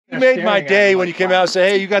made my day when you came out and said,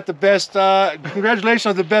 hey, you got the best, congratulations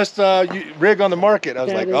on the best rig on the market. I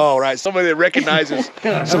was like, oh, right, somebody that recognizes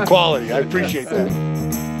some quality. I appreciate that.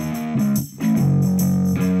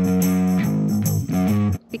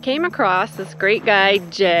 We came across this great guy,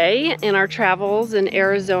 Jay, in our travels in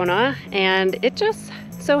Arizona, and it just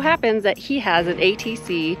so happens that he has an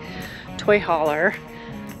ATC Toy Hauler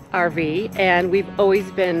RV, and we've always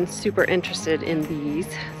been super interested in these.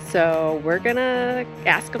 So we're gonna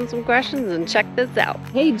ask him some questions and check this out.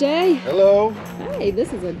 Hey Jay. Hello. Hey,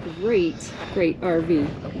 this is a great RV.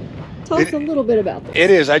 Tell us a little bit about this.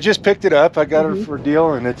 It is. I just picked it up. I got it for a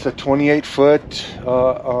deal, and it's a 28-foot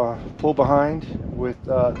pull behind with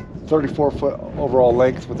 34-foot overall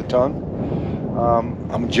length with a tongue.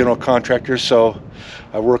 I'm a general contractor, so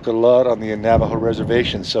I work a lot on the Navajo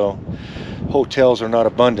reservation, so hotels are not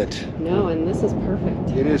abundant. No, and this is perfect.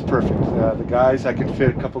 It is perfect. The guys, I can fit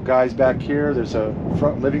a couple guys back here. There's a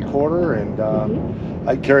front living quarter, and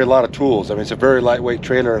I carry a lot of tools. I mean, it's a very lightweight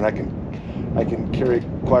trailer, and I can carry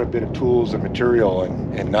quite a bit of tools and material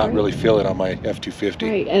and not really feel it on my F-250.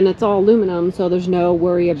 Right, and it's all aluminum, so there's no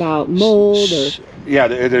worry about mold or... Yeah,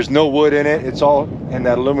 there's no wood in it. It's all, and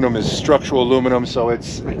that aluminum is structural aluminum, so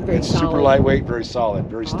it's super lightweight, very solid,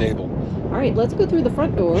 very stable. All right, let's go through the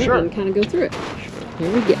front door and kind of go through it.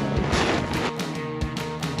 Here we go.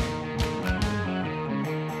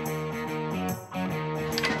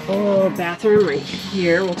 Oh, bathroom right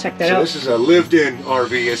here. We'll check that out. So this is a lived-in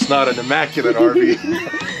RV. It's not an immaculate RV.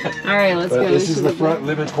 All right, let's go. This is the front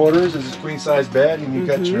living quarters. This is a queen-size bed, and you've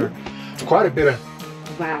got your quite a bit of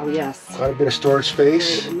quite a bit of storage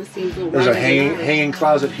space. Right, and this seems a There's a hanging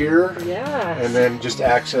closet here. Yeah. And then just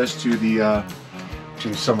access to the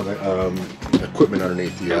to some of the equipment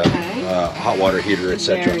underneath the hot water heater,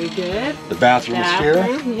 etc. Very good. The bathroom is here.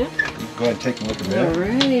 Yeah. Go ahead and take a look at that. All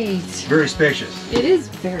right. Very spacious. It is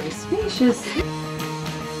very spacious.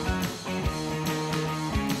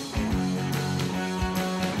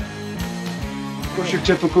 Of course, your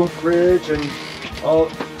typical fridge and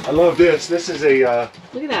all. I love this. This is a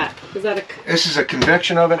look at that. Is that a? This is a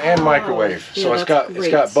convection oven and microwave. Yeah, so it's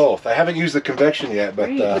got both. I haven't used the convection yet, but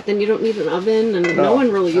but then you don't need an oven, and no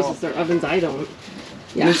one really uses their ovens. I don't.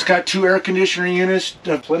 Yeah. It's got 2 air conditioning units,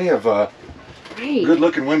 plenty of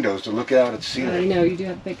good-looking windows to look out at the scenery. I know you do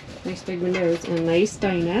have nice big windows and a nice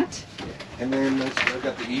dinette. And then I've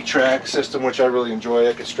got the E-Track system, which I really enjoy.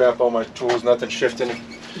 I can strap all my tools, nothing shifting.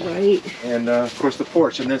 Right. And of course the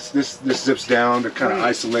porch, and this zips down to kind of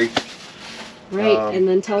isolate. Right. And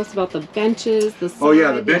then tell us about the benches. Oh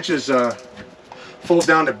yeah, the benches fold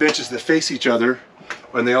down to benches that face each other,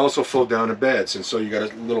 and they also fold down to beds. And so you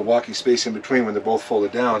got a little walking space in between when they're both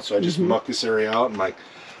folded down. So I just muck this area out, and my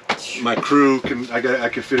crew I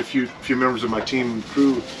can fit a few members of my team and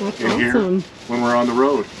crew in here when we're on the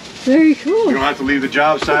road. Very cool. We don't have to leave the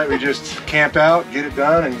job site. We just camp out, get it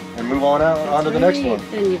done, and move on out onto the next one.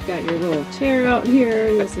 And you've got your little chair out here,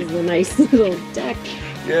 and this is a nice little deck.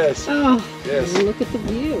 Yes. Oh, yes. And look at the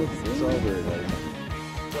view. It's all very nice.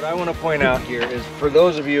 What I want to point out here is for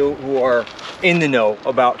those of you who are in the know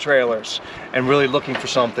about trailers and really looking for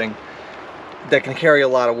something that can carry a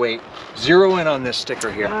lot of weight, zero in on this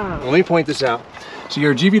sticker here. Wow. Let me point this out. So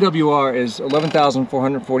your GVWR is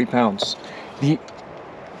 11,440 pounds. The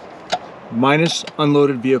minus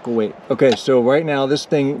unloaded vehicle weight. Okay, so right now this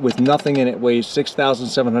thing with nothing in it weighs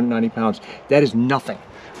 6,790 pounds. That is nothing.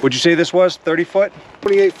 Would you say this was 30 foot?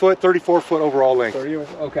 28 foot, 34 foot overall length. 30,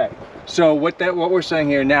 okay. So what we're saying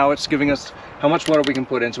here now, it's giving us how much water we can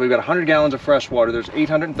put in. So we've got 100 gallons of fresh water. There's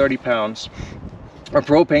 830 pounds. Our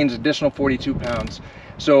propane is additional 42 pounds.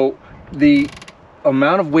 So the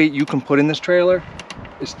amount of weight you can put in this trailer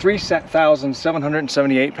is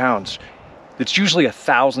 3,778 pounds. It's usually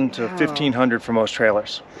 1,000 to 1,500 for most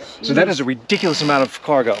trailers. Jeez. So that is a ridiculous amount of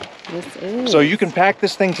cargo. This is. So you can pack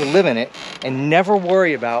this thing to live in it and never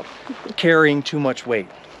worry about carrying too much weight.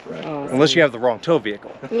 Right. Awesome. Unless you have the wrong tow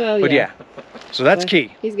vehicle. Well, but yeah, so that's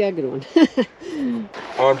key. He's got a good one.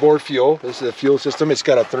 Onboard fuel. This is a fuel system. It's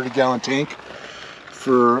got a 30-gallon tank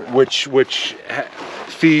for which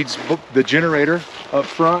feeds the generator up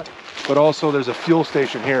front, but also there's a fuel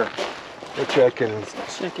station here, which I can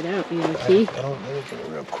check it out. You have a key? I don't know, get it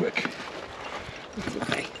real quick. That's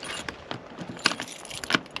okay.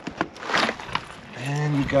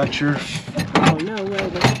 And you got your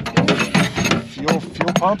fuel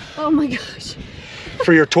pump. Oh my gosh.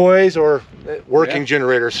 For your toys or working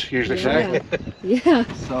generators, usually. Yeah.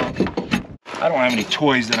 So I don't have any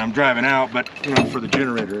toys that I'm driving out, but you know, for the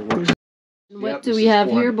generator it works. What do we have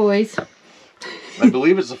here, boys? I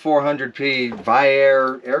believe it's a 400p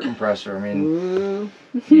Viair air compressor. I mean,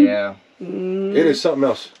 yeah. It is something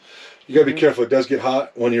else. You gotta be careful. It does get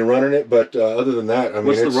hot when you're running it, but other than that, I mean,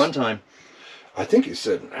 what's the run time? I think it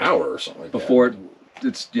said an hour or something like Before that.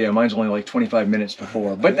 it's mine's only like 25 minutes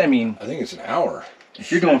before. But I mean, I think it's an hour.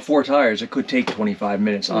 if you're doing 4 tires, it could take 25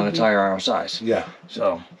 minutes on a tire our size. Yeah.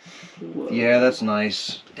 So, yeah, that's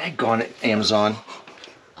nice. Daggone it, Amazon.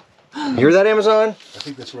 You hear that, Amazon? I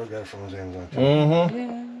think that's where I got it from, was Amazon.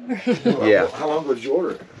 Mm-hmm. Yeah. How long ago did you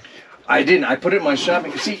order it? I didn't. I put it in my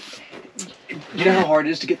shopping. See, you know how hard it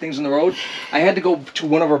is to get things on the road? I had to go to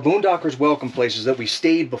one of our Boondockers welcome places that we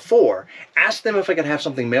stayed before, ask them if I could have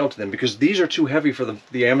something mailed to them, because these are too heavy for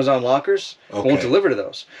the Amazon lockers. Okay. Won't deliver to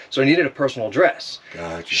those. So I needed a personal address.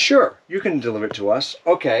 Gotcha. Sure, you can deliver it to us.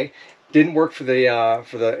 Okay. Didn't work for the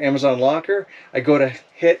Amazon locker. I go to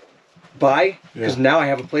hit buy, because now I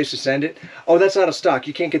have a place to send it. Oh, that's out of stock.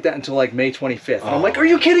 You can't get that until like May 25th. And I'm like, are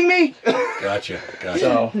you kidding me? Gotcha.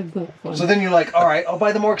 Gotcha. So then you're like, all right, I'll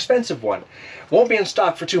buy the more expensive one. Won't be in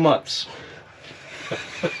stock for 2 months.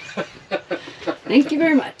 Thank you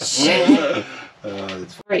very much. All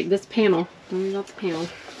Right, this panel. Tell me about the panel.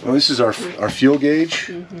 Well, this is our fuel gauge.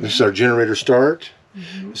 This is our generator start.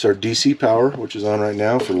 This is our DC power, which is on right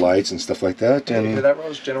now for lights and stuff like that. You And hear that,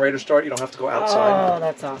 Rose? Generator start. You don't have to go outside. Oh,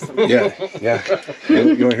 that's awesome. yeah, yeah. You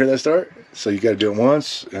want to hear that start? So you got to do it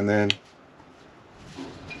once, and then.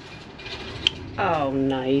 Oh,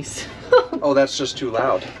 nice. Oh, that's just too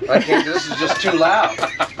loud. I can't. This is just too loud.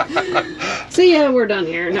 So yeah, we're done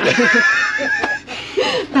here.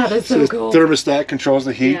 That is so the cool. thermostat controls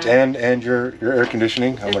the heat Yeah. and your air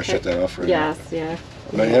conditioning. I'm gonna shut that off right Yes, yeah.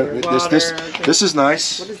 now. Yeah, this Water. this is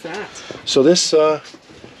nice. What is that? So this Oh,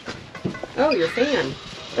 your fan.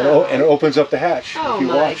 and it opens up the hatch. Oh if you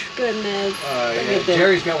my watch. goodness. Look at that.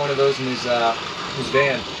 Jerry's got one of those in his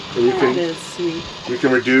van. So you That can is sweet. you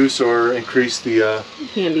can reduce or increase the.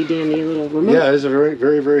 Handy dandy little remote. Yeah, it is a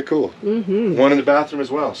very cool. Mm-hmm. One in the bathroom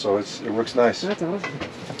as well, so it works nice. That's awesome.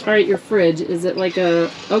 All right, your fridge, is it like a,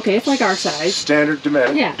 okay, it's like our size. Standard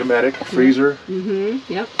Dometic, Yeah. Dometic freezer.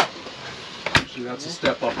 Mm-hmm, yep, So that's a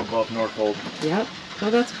step up above Norcold. yep. Oh,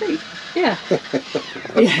 that's great. Yeah.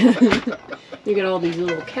 Yeah. You got all these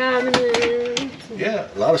little cabinets. Yeah,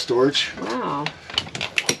 a lot of storage. Wow.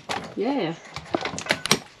 Yeah.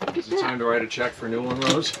 Is it time to write a check for a new one,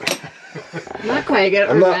 Rose? Not quite, I got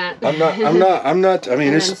I'm that. not. I mean,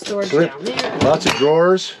 And it's then storage down there. lots of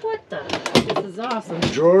drawers. What the? This is awesome.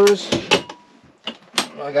 Drawers.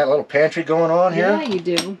 I got a little pantry going on here. Yeah, you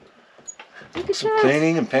do. Look at Some that.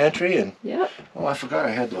 cleaning and pantry and Yep. oh, I forgot I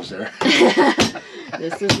had those there.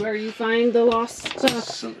 This is where you find the lost stuff.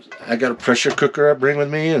 So, I got a pressure cooker I bring with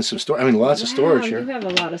me and some store. I mean, lots of storage You here. have a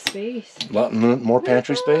lot of space. A lot more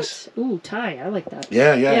pantry space. Ooh, Thai, I like that.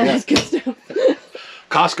 Yeah. That's good stuff.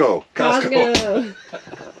 Costco. Costco.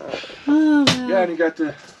 Oh, wow. Yeah, and you got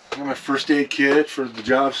my first aid kit for the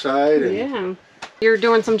job site. And Yeah. You're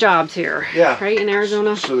doing some jobs here. Yeah. Right, in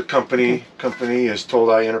Arizona? So the company is Told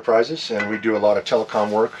Eye Enterprises, and we do a lot of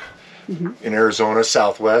telecom work in Arizona,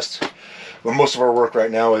 Southwest. But most of our work right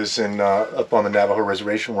now is in up on the Navajo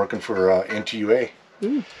Reservation, working for NTUA.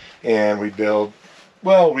 And we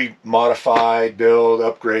modify, build,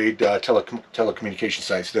 upgrade telecommunication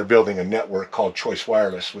sites. They're building a network called Choice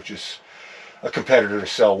Wireless, which is a competitor to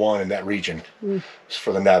Cell One in that region. It's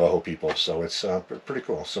for the Navajo people, so it's pretty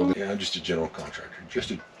cool. So yeah, I'm just a general contractor,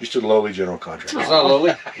 just a lowly general contractor. It's not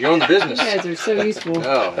lowly. You own the business. You guys are so useful.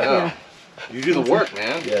 No. Yeah. You do the work,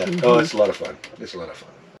 man. Yeah. Oh, it's a lot of fun. It's a lot of fun.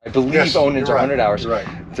 I believe Yes, owning's you're right. 100 hours You're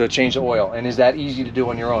right. to change the oil. And is that easy to do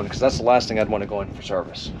on your own? Because that's the last thing I'd want to go in for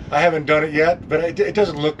service. I haven't done it yet, but it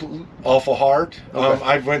doesn't look awful hard. Okay.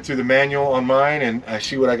 I went through the manual on mine, and I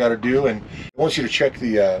see what I got to do. And it wants you to check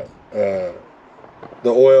the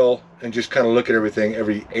oil and just kind of look at everything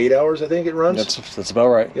every 8 hours. I think it runs. That's about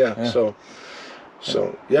right. Yeah. So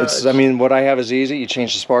yeah. I mean, what I have is easy. You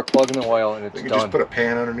change the spark plug in the oil, and it's you can done. just put a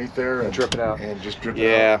pan underneath there and drip it out. and just drip it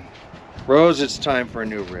Yeah. out. Rose, it's time for a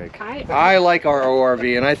new rig. I like our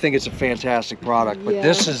ORV, and I think it's a fantastic product. But Yeah.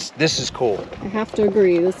 this is cool. I have to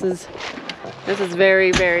agree. This is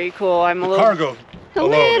very, very cool. I'm a little Cargo. a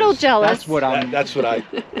alone little is- jealous. That's what I'm. That's what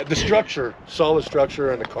the structure, solid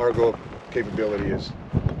structure, and the cargo capability is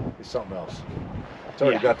something else. It's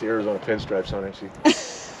already got the Arizona pinstripes on it. See?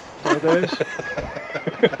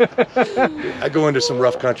 I go into some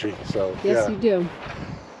rough country, so Yes, yeah. you do.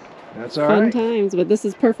 That's all Fun right. times, but this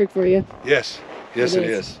is perfect for you. Yes, it It is.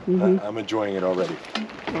 is. Mhm. I'm enjoying it already.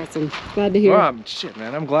 Awesome. Glad to hear. Well, shit,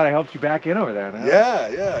 man. I'm glad I helped you back in over there. Now.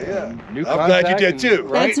 Yeah. New I'm glad you contact did and- too.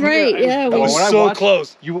 right? That's right. Yeah. That was when I so watched-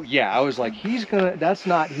 close. I was like, he's gonna. That's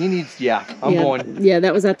not. He needs. Yeah, I'm yeah, going. Yeah,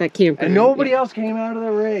 that was at that campground. And nobody yeah. else came out of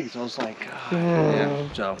their rigs. I was like, God, yeah.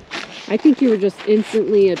 So I think you were just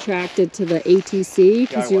instantly attracted to the ATC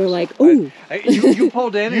because you were like, "Ooh." You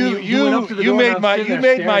pulled in and you went up to the door. You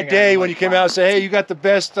made my day when you came out and said, "Hey, you got the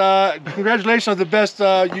best. Congratulations on the best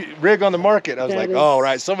rig on the market." I was like, "Oh,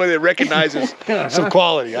 right, somebody that recognizes some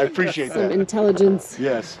quality." I appreciate that. Some intelligence.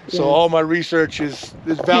 Yes. So all my research is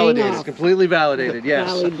validated. off. Completely validated. Yes.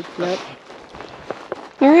 Valid. Yep.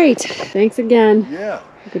 All right. Thanks again. Yeah.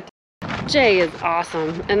 Jay is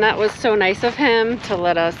awesome, and that was so nice of him to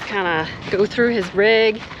let us kind of go through his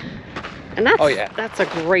rig. And that's that's a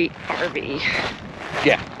great RV.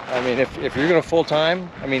 Yeah, I mean, if you're gonna full time,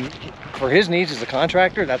 I mean, for his needs as a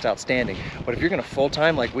contractor, that's outstanding. But if you're gonna full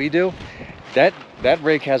time like we do, that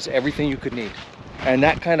rig has everything you could need, and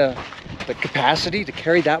that kind of the capacity to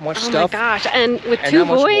carry that much stuff. Oh my gosh! And with two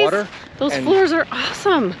boys, water, those floors are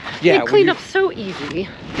awesome. Yeah, they clean up so easy.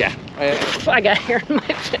 Yeah. I got hair in my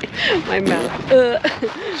face, my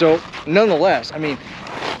mouth. So, nonetheless, I mean,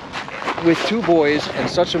 with two boys and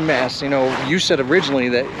such a mess, you know, you said originally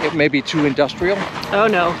that it may be too industrial. Oh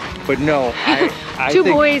no. But no, I two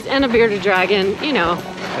think, boys and a bearded dragon, you know.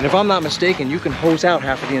 And if I'm not mistaken, you can hose out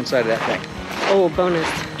half of the inside of that thing. Oh, bonus.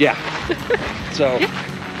 Yeah. So,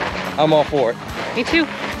 I'm all for it. Me too.